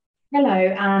Hello,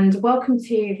 and welcome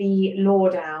to the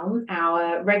Lowdown,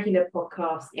 our regular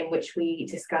podcast in which we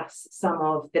discuss some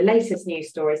of the latest news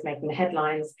stories making the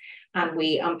headlines, and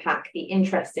we unpack the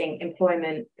interesting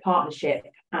employment, partnership,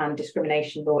 and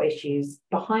discrimination law issues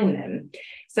behind them.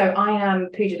 So I am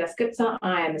Pooja Dasgupta.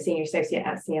 I am a senior associate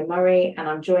at CM Murray, and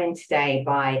I'm joined today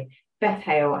by Beth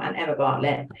Hale and Emma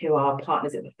Bartlett, who are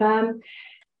partners at the firm.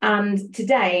 And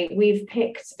today we've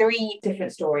picked three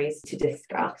different stories to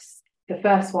discuss. The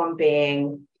first one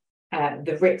being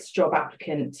the Ritz job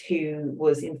applicant who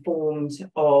was informed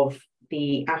of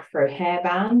the afro hair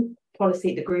ban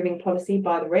policy, the grooming policy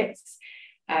by the Ritz.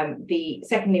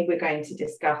 Secondly, we're going to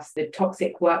discuss the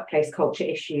toxic workplace culture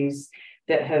issues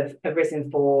that have arisen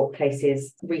for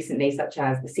places recently, such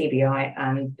as the CBI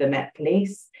and the Met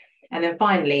Police. And then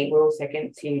finally, we're also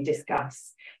going to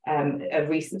discuss a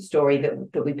recent story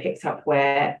that we picked up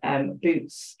where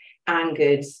Boots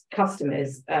angered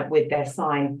customers with their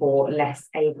sign for less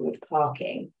abled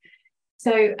parking.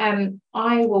 So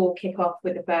I will kick off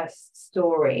with the first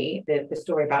story, the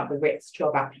story about the Ritz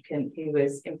job applicant who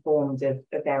was informed of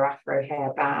their afro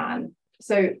hair ban.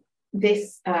 So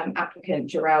this applicant,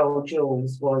 Jarrell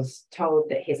Jules, was told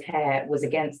that his hair was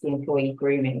against the employee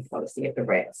grooming policy of the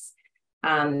Ritz.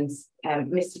 And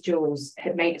Mr. Jules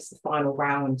had made it to the final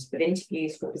round of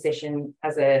interviews for a position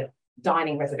as a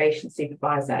dining reservation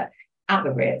supervisor at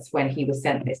the Ritz when he was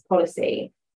sent this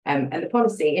policy. And the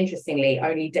policy, interestingly,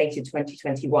 only dated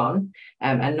 2021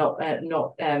 and not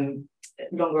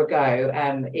longer ago.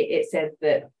 It said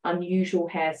that unusual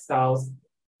hairstyles,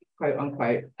 quote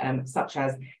unquote, such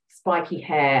as spiky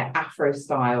hair, afro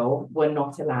style, were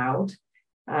not allowed.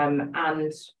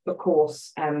 And of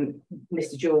course,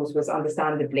 Mr. Jules was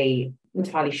understandably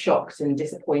entirely shocked and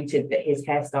disappointed that his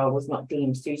hairstyle was not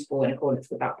deemed suitable in accordance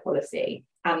with that policy.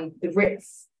 And the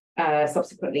Ritz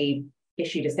subsequently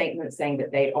issued a statement saying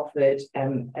that they'd offered,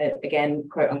 again,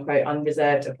 quote unquote,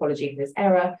 unreserved apology for this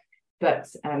error. But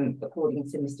according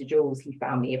to Mr. Jules, he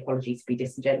found the apology to be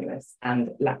disingenuous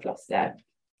and lackluster.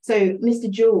 So Mr.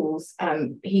 Jules,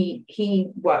 he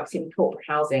works in corporate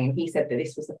housing, and he said that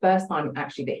this was the first time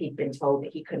actually that he'd been told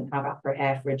that he couldn't have afro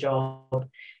hair for a job,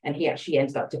 and he actually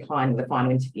ended up declining the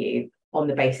final interview on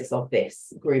the basis of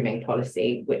this grooming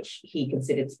policy, which he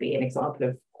considered to be an example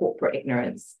of corporate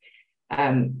ignorance,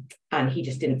 and he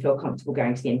just didn't feel comfortable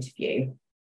going to the interview.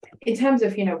 In terms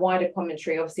of wider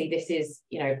commentary, obviously this is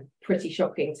pretty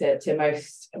shocking to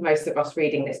most of us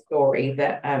reading this story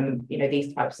that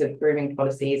these types of grooming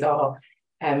policies are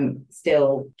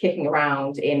still kicking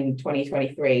around in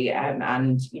 2023,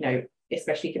 and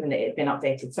especially given that it had been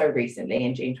updated so recently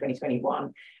in June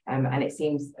 2021, and it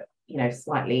seems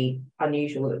slightly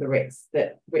unusual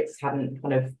that Ritz hadn't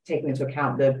kind of taken into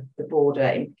account the broader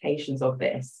implications of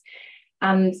this.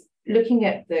 And looking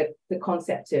at the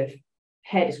concept of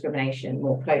hair discrimination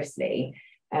more closely,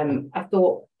 I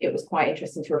thought it was quite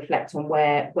interesting to reflect on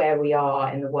where we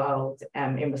are in the world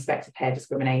in respect of hair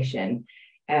discrimination,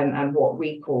 and what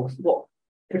recourse, what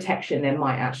protection there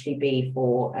might actually be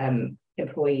for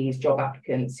employees, job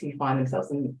applicants who find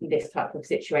themselves in this type of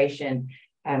situation,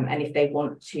 and if they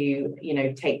want to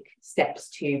take steps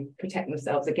to protect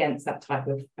themselves against that type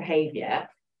of behaviour.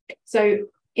 So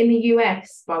in the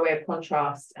US, by way of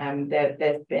contrast,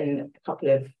 there's been a couple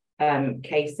of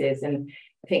cases, and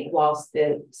I think whilst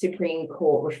the Supreme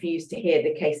Court refused to hear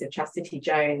the case of Chastity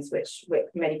Jones, which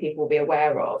many people will be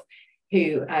aware of,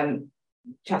 who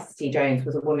Chastity Jones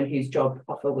was a woman whose job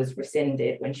offer was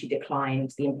rescinded when she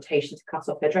declined the invitation to cut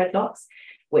off her dreadlocks,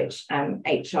 which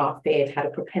HR feared had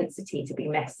a propensity to be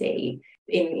messy.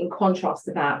 In contrast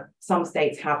to that, some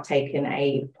states have taken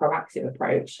a proactive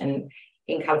approach, and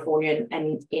in California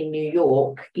and in New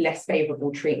York, less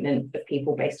favourable treatment of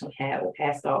people based on hair or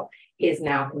hairstyle is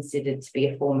now considered to be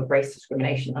a form of race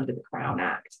discrimination under the Crown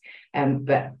Act.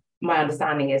 But my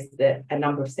understanding is that a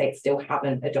number of states still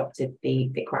haven't adopted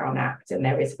the Crown Act, and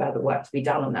there is further work to be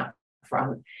done on that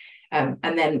front. And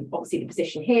then obviously the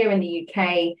position here in the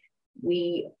UK,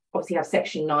 we obviously have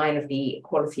Section 9 of the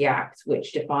Equality Act,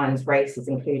 which defines race as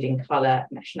including colour,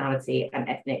 nationality and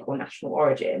ethnic or national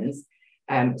origins.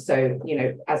 So,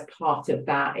 as part of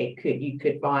that, you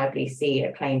could viably see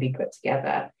a claim be put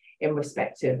together in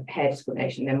respect of hair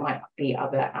discrimination. There might be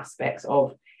other aspects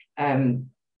of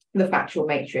the factual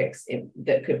matrix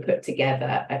that could put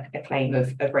together a claim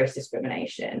of race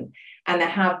discrimination. And there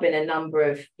have been a number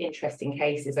of interesting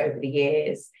cases over the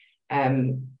years,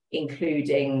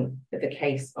 including the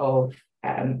case of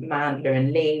Mandler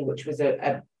and Lee, which was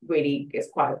it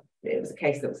was a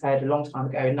case that was heard a long time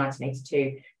ago in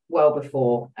 1982, well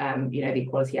before the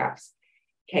Equality Act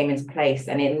came into place.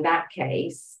 And in that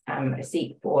case, a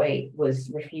Sikh boy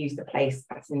was refused a place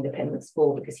at an independent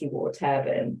school because he wore a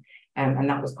turban, and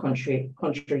that was contrary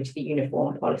to the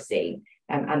uniform policy.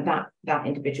 And that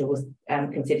individual was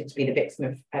considered to be the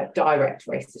victim of direct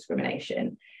race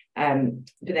discrimination. But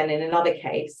then in another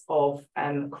case of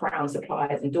Crown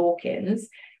Suppliers and Dawkins,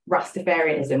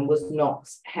 Rastafarianism was not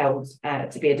held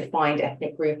to be a defined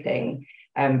ethnic grouping,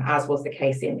 as was the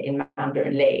case in Manda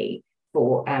and Lee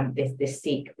for this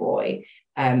Sikh boy,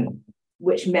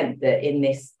 which meant that in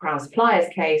this Crown Suppliers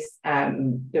case, a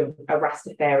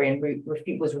Rastafarian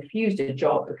was refused a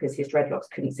job because his dreadlocks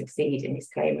couldn't succeed in his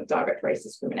claim of direct race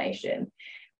discrimination.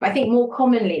 But I think more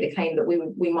commonly, the claim that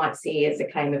we might see is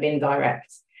a claim of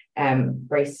indirect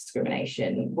race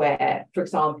discrimination, where, for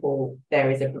example,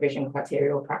 there is a provision,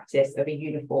 criteria, or practice of a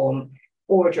uniform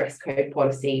or a dress code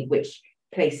policy which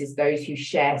places those who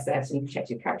share certain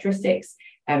protected characteristics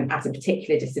at a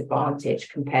particular disadvantage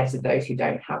compared to those who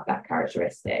don't have that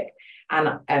characteristic.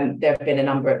 And there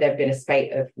have been a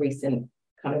spate of recent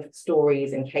kind of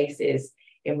stories and cases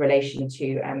in relation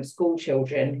to school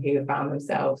children who have found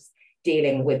themselves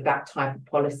dealing with that type of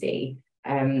policy.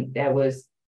 There was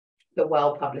the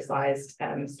well-publicized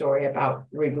story about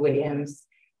Ruby Williams,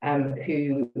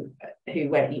 who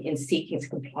went in seeking to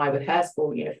comply with her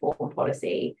school uniform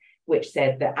policy, which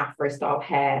said that Afro-style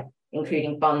hair,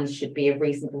 including buns, should be of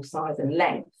reasonable size and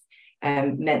length,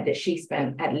 meant that she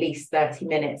spent at least 30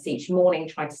 minutes each morning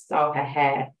trying to style her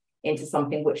hair into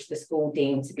something which the school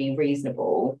deemed to be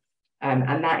reasonable.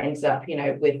 And that ends up,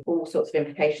 with all sorts of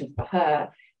implications for her,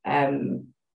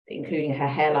 including her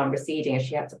hairline receding as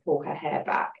she had to pull her hair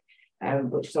back,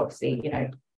 which is obviously,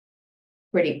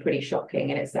 pretty shocking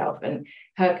in itself. And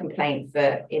her complaint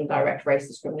for indirect race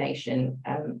discrimination,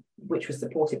 which was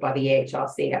supported by the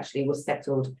EHRC, actually was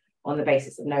settled on the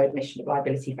basis of no admission of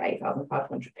liability for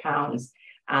 £8,500.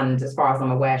 And as far as I'm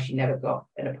aware, she never got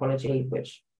an apology,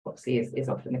 which obviously is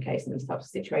often the case in these types of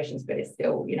situations, but it's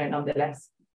still, nonetheless,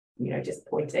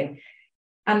 disappointing.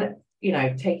 And,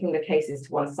 taking the cases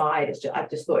to one side, I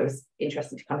just thought it was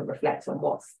interesting to kind of reflect on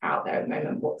what's out there at the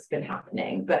moment, what's been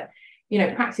happening. But,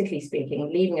 practically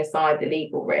speaking, leaving aside the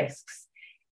legal risks,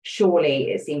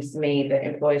 surely it seems to me that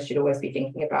employers should always be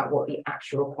thinking about what the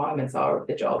actual requirements are of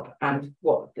the job and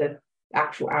what the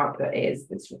actual output is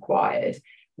that's required,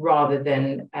 rather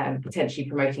than potentially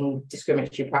promoting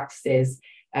discriminatory practices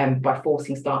by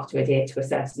forcing staff to adhere to a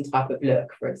certain type of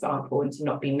look, for example, and to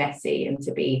not be messy and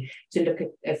to look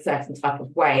at a certain type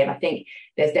of way. And I think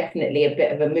there's definitely a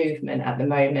bit of a movement at the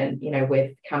moment,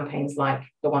 with campaigns like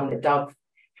the one that Dove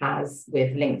has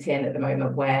with LinkedIn at the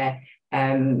moment, where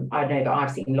I know that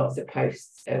I've seen lots of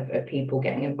posts of people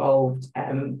getting involved.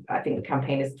 I think the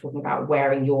campaign is talking about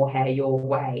wearing your hair your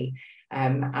way.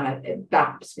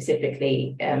 That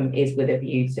specifically is with a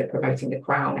view to promoting the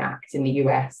Crown Act in the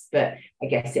US, but I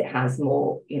guess it has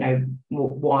more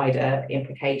wider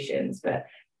implications. But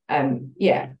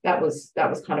that was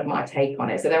kind of my take on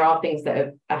it. So there are things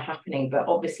that are happening, but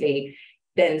obviously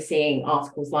then seeing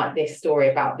articles like this story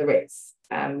about the Ritz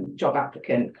job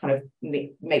applicant kind of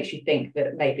makes you think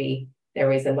that maybe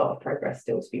there is a lot of progress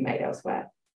still to be made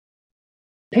elsewhere.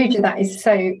 Pooja, that is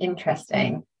so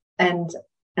interesting. And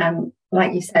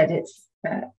like you said, it's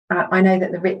I know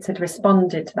that the Ritz had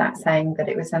responded to that, saying that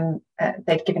it was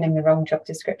they'd given him the wrong job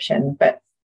description, but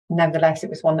nevertheless it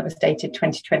was one that was dated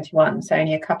 2021, so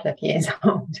only a couple of years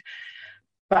old.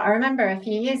 But I remember a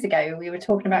few years ago we were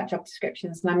talking about job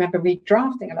descriptions, and I remember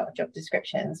redrafting a lot of job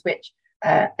descriptions which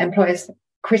employers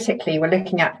critically were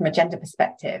looking at from a gender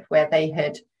perspective, where they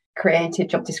had created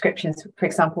job descriptions, for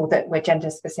example, that were gender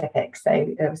specific.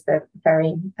 So there was the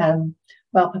very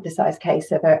well-publicised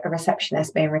case of a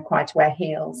receptionist being required to wear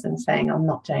heels and saying, I'm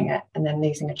not doing it, and then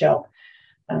losing a job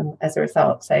as a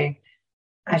result. So,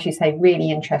 as you say,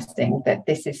 really interesting that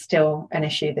this is still an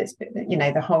issue that's,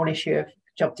 the whole issue of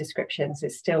job descriptions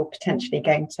is still potentially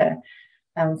going to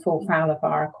fall foul of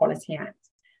our Equality Act.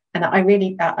 And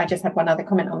I just had one other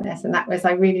comment on this, and that was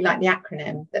I really like the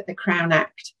acronym that the Crown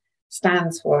Act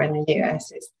stands for in the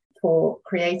US. It's for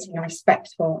Creating a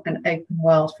Respectful and Open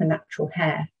World for Natural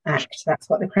Hair Act. That's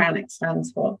what the Crown Act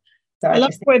stands for. So I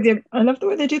love the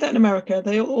way they do that in America.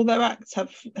 All their acts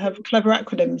have clever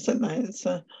acronyms, don't they?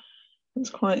 It's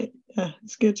quite,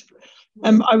 it's good.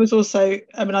 I was also,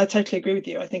 I totally agree with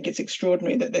you. I think it's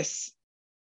extraordinary that this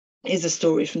is a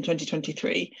story from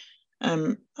 2023.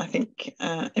 I think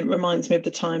it reminds me of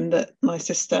the time that my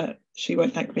sister, she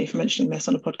won't thank me for mentioning this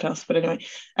on a podcast, but anyway,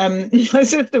 my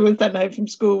sister was sent home from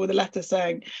school with a letter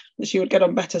saying that she would get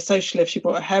on better socially if she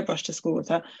brought a hairbrush to school with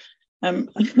her.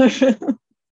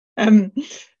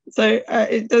 So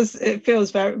it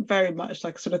feels very, very much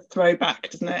like a sort of throwback,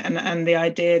 doesn't it? And the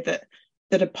idea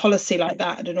that a policy like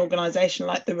that at an organisation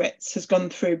like the Ritz has gone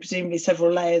through presumably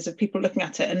several layers of people looking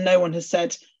at it, and no one has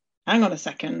said, hang on a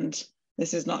second,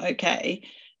 this is not okay,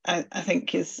 I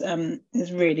think is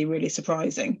really, really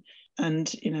surprising. And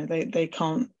they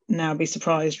can't now be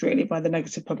surprised really by the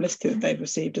negative publicity that they've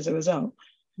received as a result.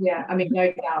 Yeah, I mean,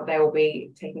 no doubt they will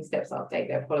be taking steps to update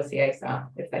their policy ASAP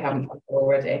if they haven't done so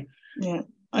already. Yeah.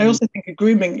 I also think a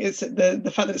grooming is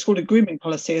the fact that it's called a grooming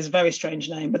policy is a very strange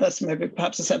name, but that's maybe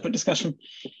perhaps a separate discussion.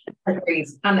 Agreed.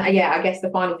 And yeah, I guess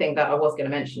the final thing that I was going to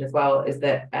mention as well is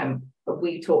that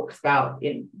we talked about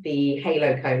in the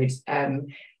Halo code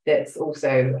that's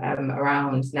also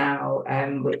around now,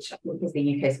 which I think is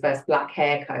the UK's first black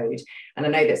hair code. And I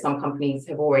know that some companies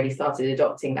have already started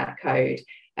adopting that code,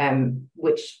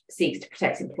 which seeks to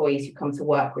protect employees who come to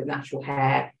work with natural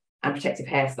hair and protective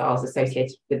hairstyles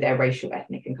associated with their racial,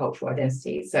 ethnic and cultural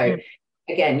identities. So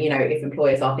again, if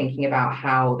employers are thinking about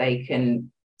how they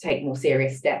can take more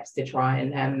serious steps to try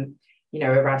and,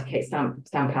 eradicate,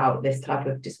 stamp out this type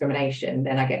of discrimination,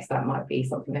 then I guess that might be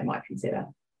something they might consider.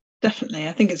 Definitely.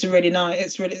 I think it's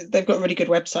they've got a really good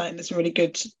website, and it's a really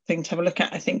good thing to have a look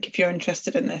at, I think, if you're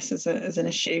interested in this as an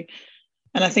issue.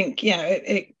 And I think,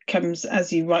 it comes,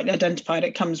 as you rightly identified,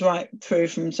 it comes right through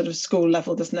from sort of school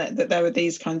level, doesn't it? That there are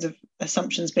these kinds of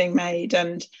assumptions being made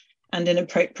and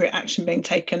inappropriate action being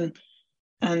taken.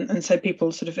 And so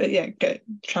people sort of,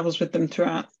 travels with them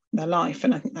throughout their life.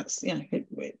 And I think that's,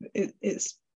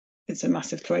 it's a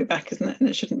massive throwback, isn't it? And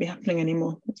it shouldn't be happening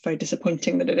anymore. It's very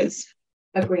disappointing that it is.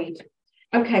 Agreed.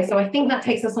 Okay, so I think that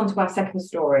takes us on to our second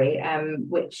story,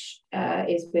 which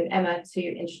is with Emma to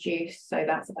introduce. So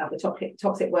that's about the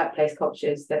toxic workplace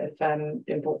cultures that have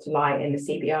been brought to light in the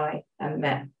CBI and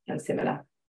Met and similar.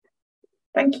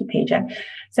 Thank you, PJ.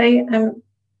 So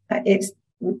it's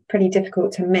pretty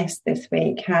difficult to miss this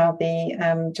week how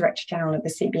the Director General of the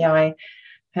CBI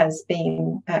has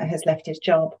left his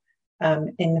job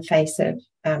in the face of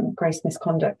gross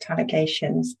misconduct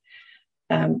allegations,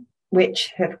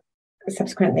 which have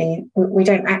subsequently, we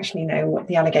don't actually know what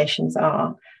the allegations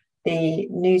are. The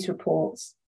news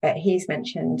reports that he's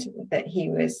mentioned that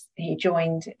he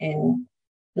joined in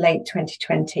late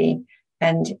 2020,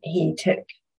 and he took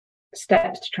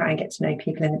steps to try and get to know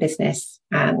people in the business,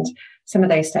 and some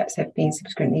of those steps have been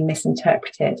subsequently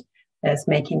misinterpreted as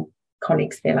making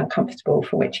colleagues feel uncomfortable,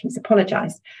 for which he's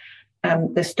apologised.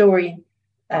 The story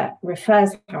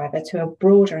refers, however, to a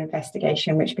broader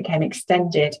investigation which became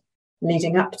extended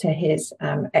leading up to his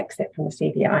exit from the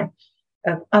CBI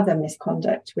of other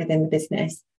misconduct within the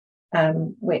business,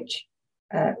 which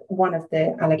one of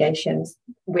the allegations,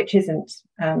 which isn't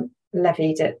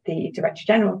levied at the Director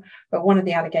General, but one of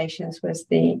the allegations was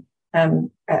a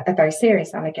very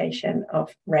serious allegation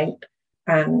of rape,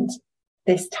 and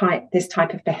this type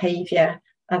of behaviour,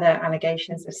 other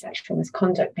allegations of sexual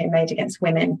misconduct being made against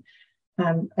women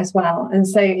as well. And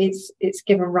so it's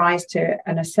given rise to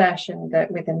an assertion that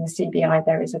within the CBI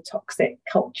there is a toxic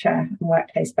culture and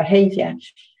workplace behaviour.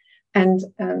 And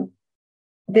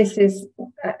this is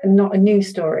not a new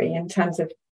story in terms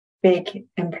of big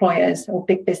employers or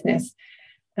big business,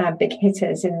 big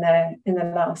hitters in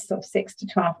the last sort of 6 to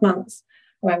 12 months,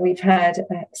 where we've heard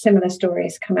similar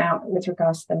stories come out with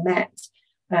regards to the Met.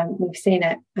 We've seen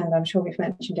it, and I'm sure we've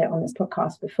mentioned it on this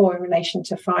podcast before, in relation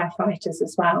to firefighters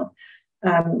as well,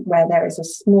 where there is a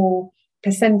small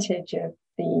percentage of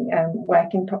the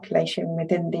working population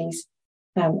within these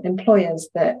employers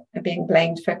that are being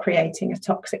blamed for creating a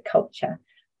toxic culture,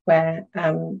 where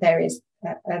there is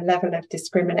a level of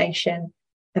discrimination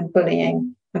and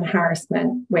bullying and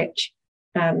harassment which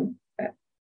it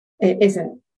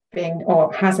isn't being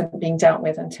or hasn't been dealt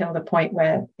with until the point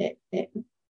where it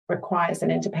requires an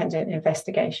independent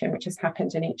investigation, which has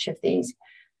happened in each of these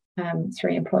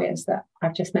 3 employers that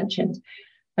I've just mentioned.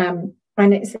 And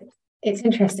it's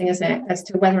interesting, isn't it, as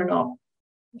to whether or not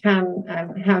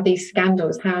how these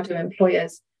scandals, how do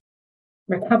employers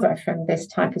recover from this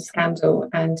type of scandal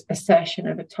and assertion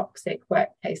of a toxic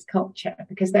workplace culture,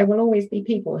 because there will always be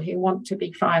people who want to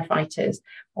be firefighters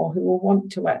or who will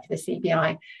want to work for the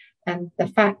CBI, and the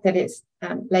fact that it's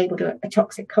labelled a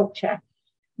toxic culture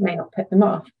may not put them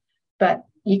off. But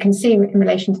you can see in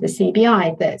relation to the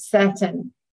CBI that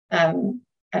certain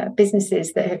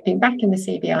businesses that have been back in the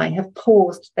CBI have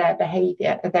paused their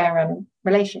behaviour, their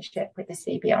relationship with the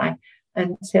CBI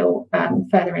until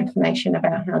further information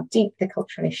about how deep the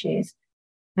cultural issues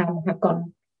have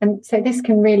gone. And so this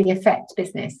can really affect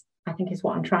business, I think is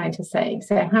what I'm trying to say.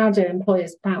 So how do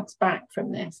employers bounce back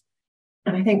from this?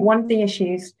 And I think one of the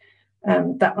issues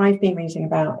that I've been reading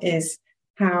about is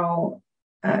how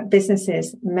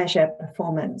businesses measure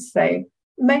performance. So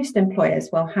most employers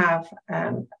will have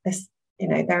this,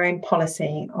 their own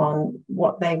policy on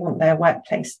what they want their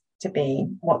workplace to be,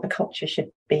 what the culture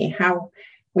should be, how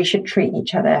we should treat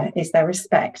each other. Is there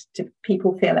respect? Do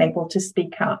people feel able to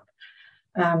speak up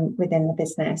within the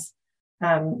business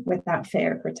without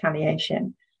fear of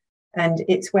retaliation? And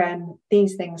it's when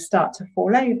these things start to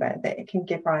fall over that it can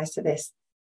give rise to this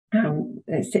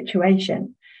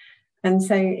situation. And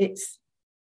so it's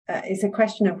a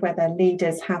question of whether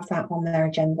leaders have that on their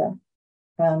agenda,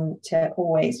 to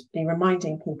always be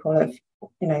reminding people of,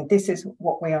 this is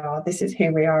what we are, this is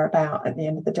who we are about at the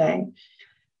end of the day,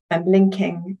 and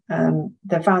linking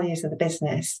the values of the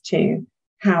business to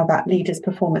how that leader's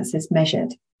performance is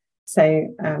measured. So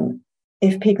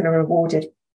if people are rewarded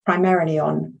primarily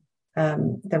on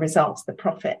the results, the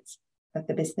profits of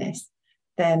the business,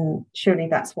 then surely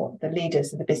that's what the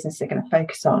leaders of the business are going to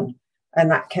focus on. And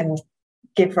that can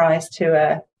give rise to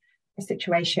a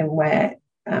situation where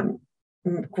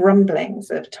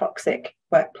grumblings of toxic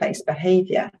workplace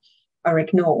behaviour are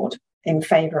ignored in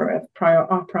favour of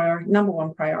our number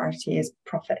one priority is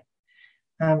profit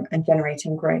and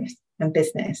generating growth and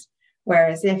business.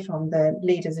 Whereas if on the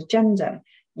leader's agenda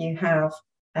you have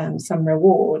some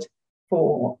reward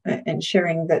for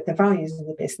ensuring that the values of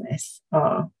the business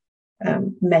are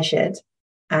measured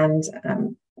and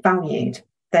valued,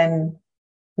 then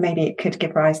maybe it could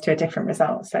give rise to a different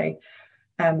result. So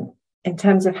in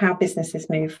terms of how businesses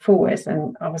move forward,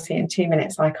 and obviously in 2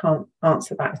 minutes I can't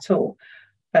answer that at all,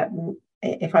 but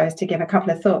if I was to give a couple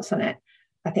of thoughts on it,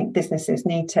 I think businesses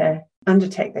need to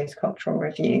undertake those cultural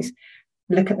reviews,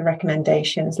 look at the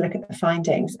recommendations, look at the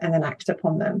findings, and then act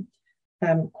upon them.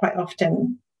 Quite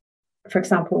often, for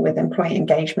example, with employee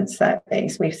engagement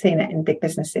surveys, we've seen it in big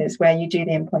businesses where you do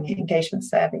the employee engagement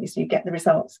surveys, you get the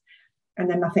results, and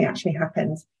then nothing actually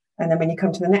happens. And then when you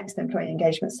come to the next employee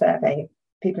engagement survey,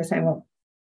 people are saying, well,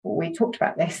 we talked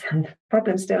about this and the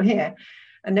problem's still here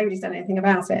and nobody's done anything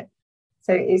about it.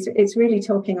 So it's really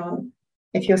talking on,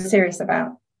 if you're serious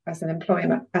about, as an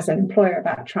employer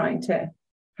about trying to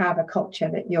have a culture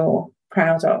that you're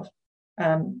proud of,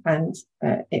 and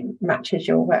it matches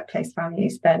your workplace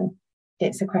values, then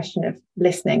it's a question of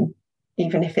listening,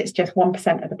 even if it's just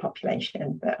 1% of the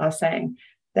population that are saying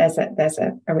there's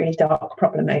a really dark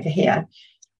problem over here,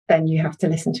 then you have to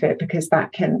listen to it, because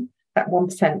that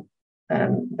 1%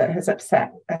 that has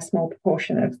upset a small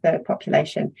proportion of the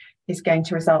population is going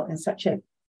to result in such a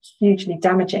hugely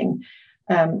damaging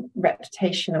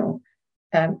reputational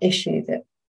issue that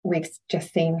we've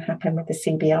just seen happen with the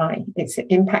CBI. It's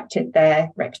impacted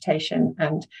their reputation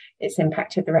and it's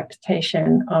impacted the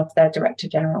reputation of their Director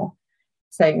General.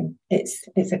 So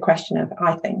it's a question of,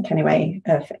 I think anyway,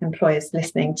 of employers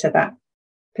listening to that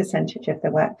percentage of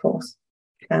the workforce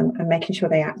and making sure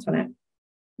they act on it.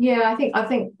 Yeah, I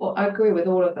think well, I agree with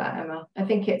all of that, Emma. I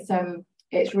think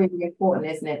it's really important,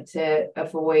 isn't it, to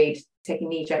avoid taking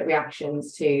knee-jerk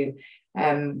reactions to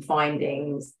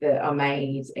findings that are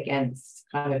made against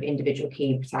kind of individual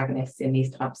key protagonists in these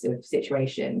types of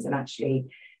situations, and actually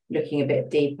looking a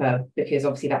bit deeper, because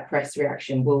obviously that press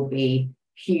reaction will be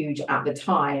huge at the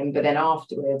time, but then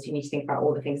afterwards you need to think about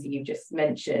all the things that you've just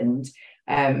mentioned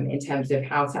in terms of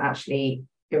how to actually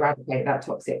eradicate that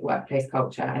toxic workplace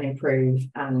culture and improve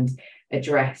and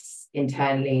address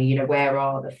internally, where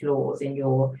are the flaws in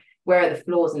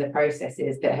the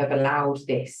processes that have allowed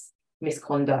this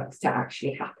misconduct to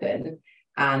actually happen,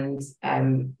 and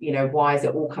why is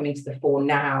it all coming to the fore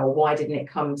now? Why didn't it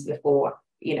come to the fore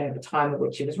the time at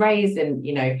which it was raised, and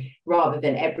rather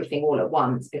than everything all at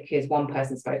once because one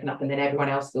person's spoken up and then everyone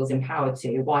else feels empowered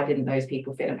to? Why didn't those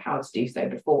people feel empowered to do so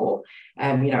before,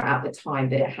 at the time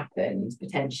that it happened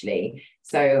potentially?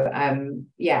 So and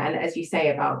as you say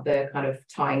about the kind of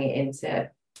tying it into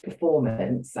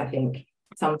performance, I think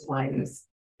sometimes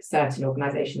certain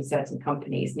organizations, certain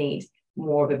companies need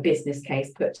more of a business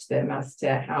case put to them as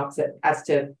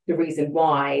to the reason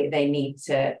why they need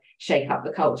to shake up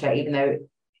the culture, even though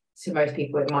to most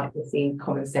people it might seem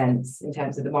common sense in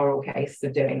terms of the moral case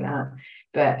of doing that.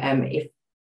 But if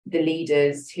the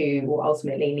leaders who will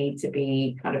ultimately need to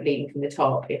be kind of leading from the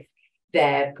top, if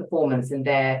their performance and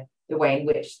the way in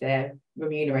which they're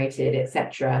remunerated,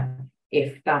 etc.,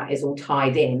 if that is all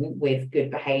tied in with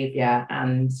good behaviour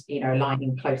and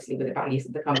aligning closely with the values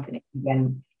of the company,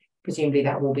 then presumably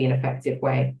that will be an effective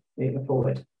way moving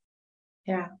forward.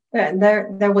 Yeah,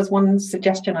 there was one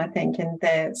suggestion, I think, in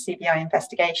the CBI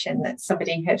investigation that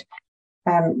somebody had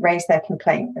raised their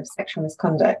complaint of sexual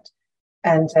misconduct,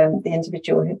 and the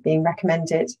individual had been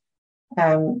recommended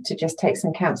to just take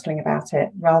some counselling about it,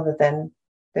 rather than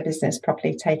the business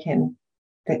properly taking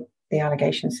the the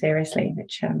allegation seriously,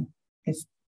 which is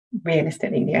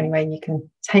realistically the only way you can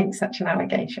take such an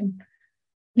allegation.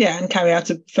 Yeah, and carry out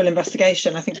a full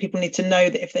investigation. I think people need to know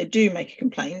that if they do make a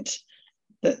complaint,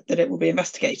 that it will be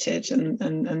investigated and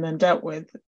then dealt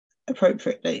with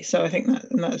appropriately. So I think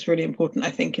that's really important,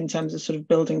 I think, in terms of sort of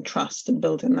building trust and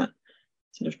building that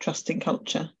sort of trusting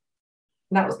culture.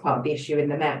 That was part of the issue in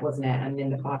the Met, wasn't it? And in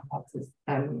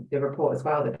the the report as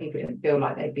well, that people didn't feel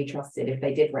like they'd be trusted if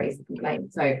they did raise the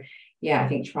complaint. So yeah, I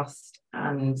think trust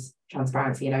and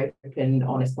transparency and open,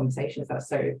 honest conversations, that's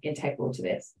so integral to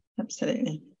this.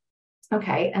 Absolutely.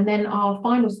 Okay, and then our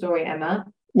final story, Emma.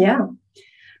 Yeah.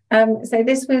 So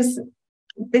this was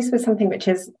something which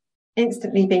has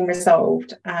instantly been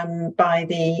resolved by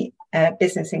the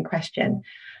business in question,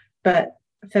 but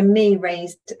for me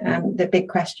raised the big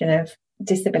question of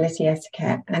disability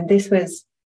etiquette, and this was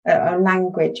a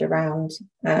language around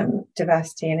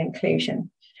diversity and inclusion.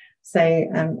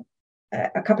 So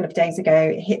a couple of days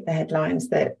ago, it hit the headlines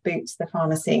that Boots, the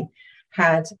pharmacy,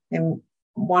 had in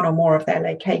one or more of their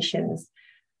locations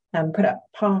put up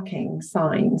parking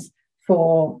signs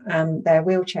for their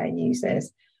wheelchair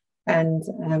users, and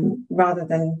rather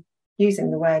than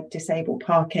using the word disabled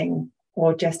parking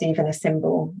or just even a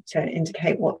symbol to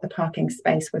indicate what the parking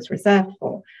space was reserved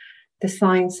for, the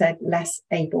sign said less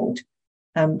abled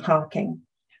parking,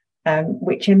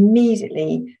 which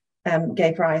immediately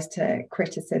gave rise to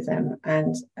criticism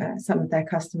and some of their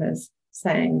customers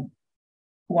saying,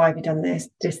 why have you done this?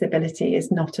 Disability is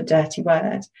not a dirty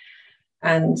word.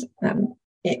 And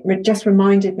it just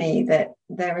reminded me that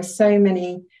there are so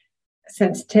many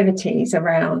sensitivities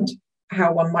around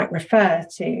how one might refer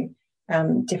to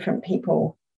different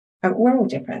people. We're all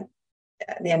different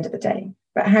at the end of the day,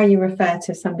 but how you refer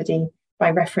to somebody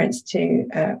by reference to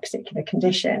a particular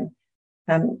condition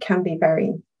can be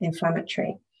very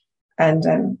inflammatory.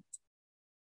 And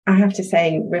I have to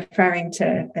say, referring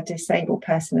to a disabled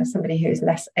person as somebody who is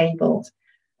less abled,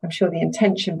 I'm sure the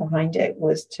intention behind it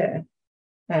was to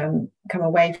come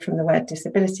away from the word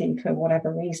disability for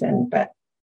whatever reason, but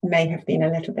may have been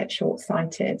a little bit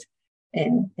short-sighted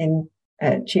in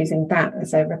choosing that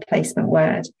as a replacement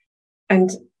word.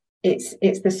 And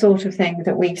it's the sort of thing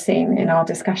that we've seen in our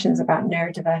discussions about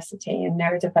neurodiversity and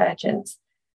neurodivergence,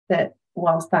 that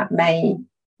whilst that may,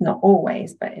 not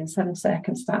always, but in some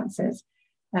circumstances,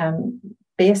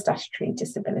 be a statutory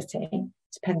disability,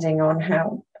 depending on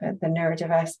how the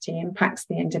neurodiversity impacts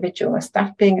the individual.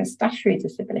 Being a statutory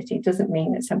disability doesn't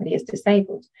mean that somebody is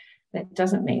disabled. It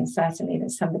doesn't mean certainly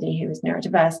that somebody who is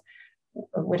neurodiverse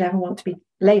would ever want to be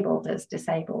labelled as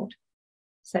disabled.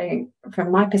 So from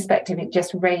my perspective, it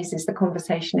just raises the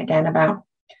conversation again about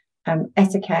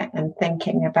etiquette and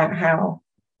thinking about how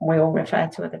we all refer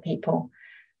to other people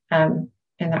in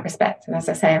that respect. And as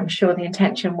I say, I'm sure the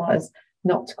intention was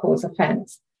not to cause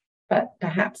offence, but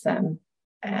perhaps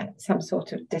some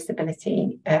sort of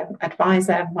disability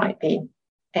advisor might be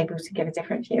able to give a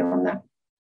different view on that.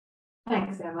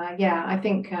 Thanks, Emma. Yeah, I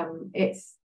think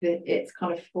it's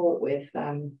kind of fraught with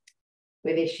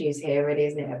issues here, really,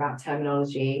 isn't it, about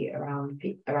terminology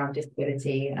around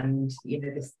disability, and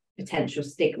this potential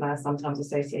stigma sometimes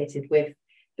associated with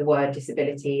the word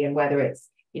disability, and whether it's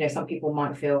some people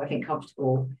might feel, I think,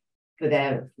 comfortable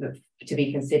to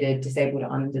be considered disabled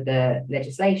under the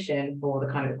legislation for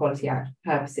the kind of Equality Act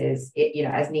purposes,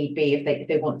 as need be,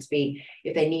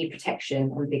 if they need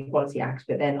protection under the Equality Act,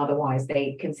 but then otherwise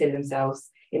they consider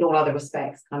themselves in all other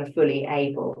respects kind of fully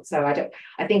able. So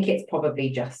I think it's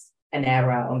probably just an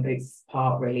error on Boots'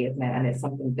 part, really, isn't it? And it's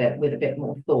something that with a bit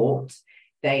more thought,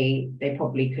 they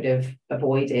probably could have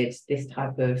avoided this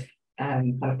type of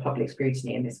kind of public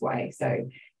scrutiny in this way. So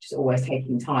just always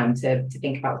taking time to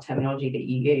think about the terminology that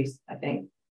you use, I think.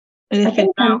 And if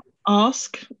in doubt,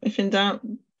 ask. If in doubt,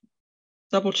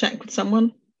 double check with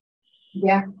someone.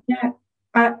 Yeah.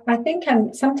 I think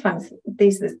sometimes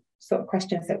these are the sort of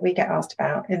questions that we get asked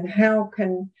about, and how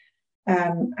can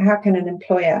an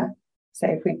employer, so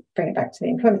if we bring it back to the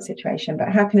employment situation, but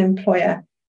how can an employer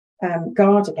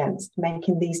guard against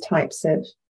making these types of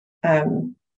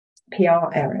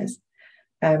PR errors,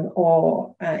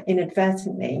 or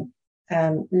inadvertently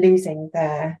losing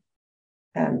their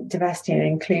diversity and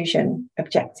inclusion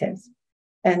objectives?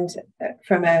 And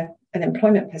from an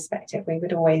employment perspective, we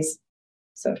would always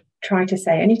sort of try to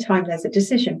say, anytime there's a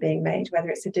decision being made, whether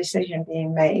it's a decision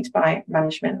being made by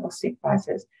management or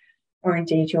supervisors, or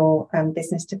indeed your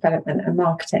business development and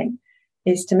marketing,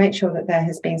 is to make sure that there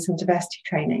has been some diversity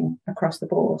training across the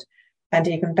board, and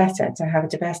even better, to have a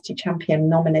diversity champion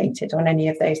nominated on any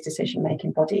of those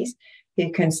decision-making bodies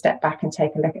who can step back and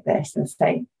take a look at this and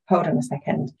say, hold on a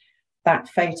second, that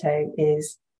photo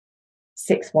is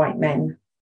 6 white men.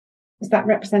 Is that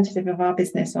representative of our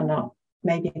business or not?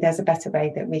 Maybe there's a better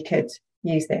way that we could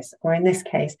use this. Or in this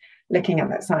case, looking at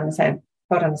that sign and saying,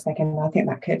 hold on a second, I think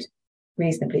that could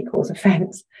reasonably cause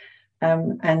offence.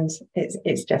 And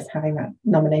it's just having that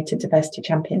nominated diversity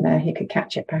champion there who could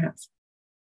catch it, perhaps.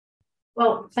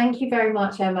 Well, thank you very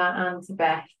much, Emma and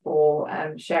Beth, for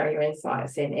sharing your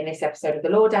insights in this episode of The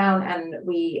Lawdown. And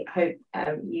we hope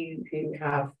you who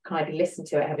have kindly listened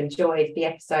to it have enjoyed the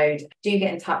episode. Do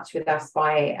get in touch with us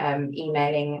by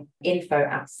emailing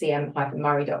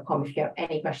info@cm-murray.com if you have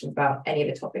any questions about any of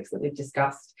the topics that we've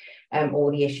discussed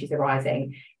or the issues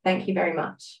arising. Thank you very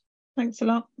much. Thanks a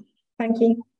lot. Thank you.